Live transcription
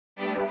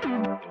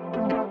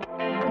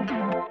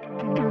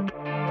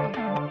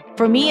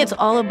For me, it's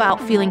all about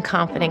feeling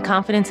confident.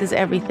 Confidence is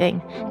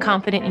everything.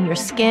 Confident in your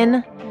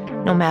skin,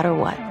 no matter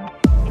what.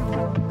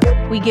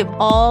 We give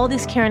all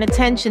this care and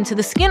attention to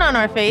the skin on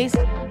our face,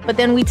 but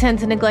then we tend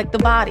to neglect the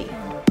body.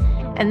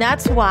 And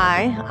that's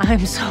why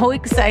I'm so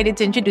excited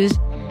to introduce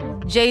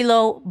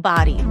JLo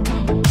Body.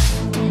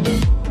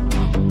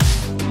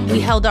 We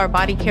held our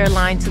body care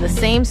line to the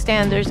same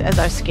standards as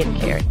our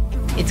skincare.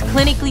 It's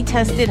clinically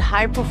tested,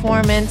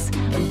 high-performance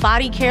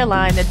body care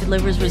line that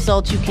delivers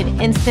results you can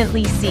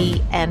instantly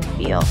see and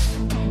feel.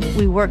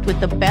 We worked with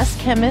the best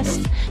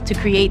chemists to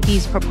create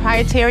these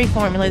proprietary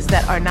formulas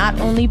that are not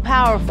only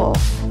powerful,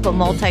 but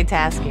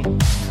multitasking.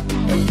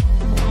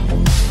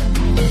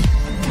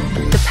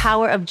 The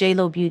power of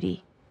JLo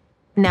Beauty,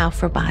 now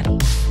for body.